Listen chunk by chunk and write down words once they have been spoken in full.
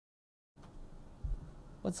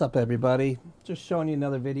What's up, everybody? Just showing you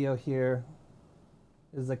another video here.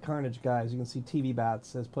 This is the Carnage guy. As you can see, TV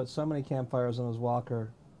Bats has put so many campfires on his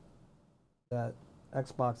walker that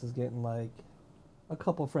Xbox is getting like a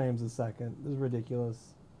couple frames a second. This is ridiculous.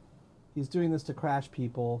 He's doing this to crash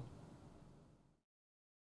people.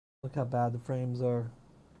 Look how bad the frames are.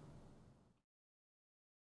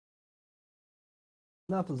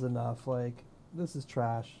 Enough is enough. Like, this is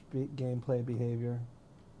trash gameplay behavior.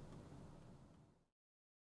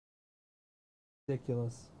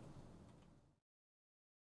 Ridiculous.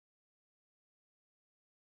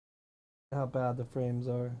 How bad the frames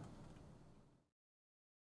are.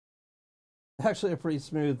 Actually, they're pretty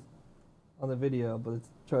smooth on the video, but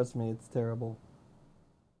trust me, it's terrible.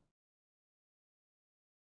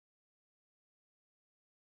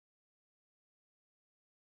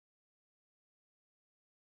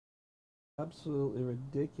 Absolutely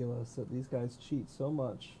ridiculous that these guys cheat so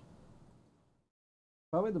much.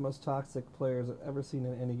 Probably the most toxic players I've ever seen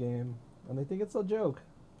in any game. And they think it's a joke.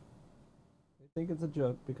 They think it's a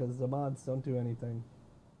joke because the mods don't do anything.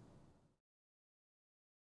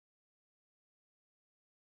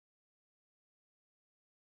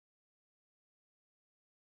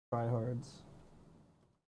 Tryhards.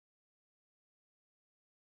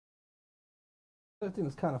 The other thing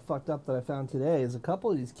that's kind of fucked up that I found today is a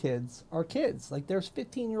couple of these kids are kids. Like, there's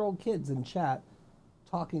 15-year-old kids in chat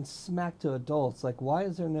talking smack to adults. Like, why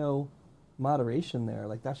is there no moderation there?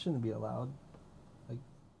 Like, that shouldn't be allowed. Like,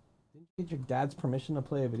 didn't you get your dad's permission to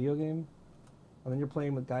play a video game? And then you're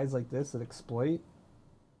playing with guys like this that exploit?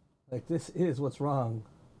 Like, this is what's wrong.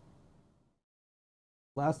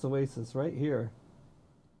 Last Oasis right here.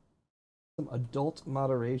 Some adult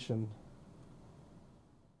moderation.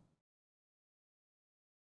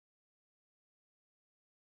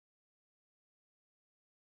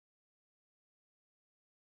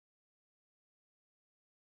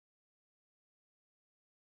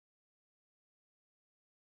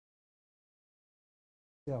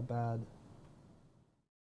 See how bad.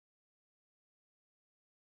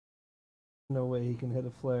 No way he can hit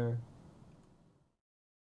a flare.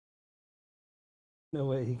 No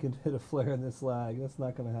way he can hit a flare in this lag. That's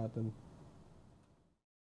not going to happen.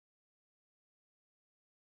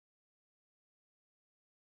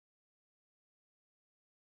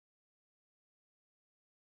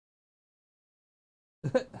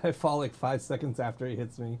 I fall like 5 seconds after he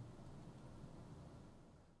hits me.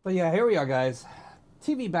 But yeah, here we are, guys.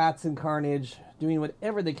 TV Bats and Carnage doing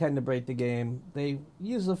whatever they can to break the game. They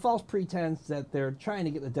use the false pretense that they're trying to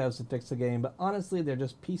get the devs to fix the game, but honestly, they're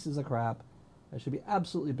just pieces of crap. They should be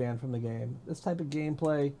absolutely banned from the game. This type of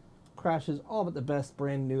gameplay crashes all but the best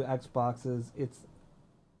brand new Xboxes. It's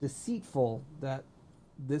deceitful that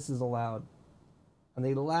this is allowed. And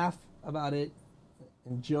they laugh about it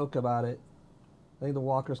and joke about it. I think the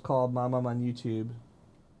walker's called Mom on YouTube.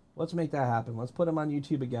 Let's make that happen. Let's put him on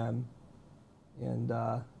YouTube again. And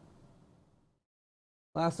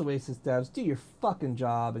last Oasis devs, do your fucking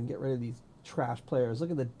job and get rid of these trash players. Look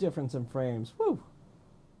at the difference in frames. Woo!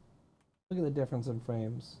 Look at the difference in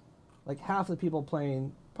frames. Like half the people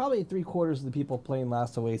playing, probably 3/4 of the people playing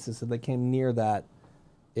last Oasis, if they came near that,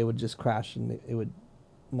 it would just crash and it would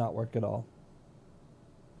not work at all.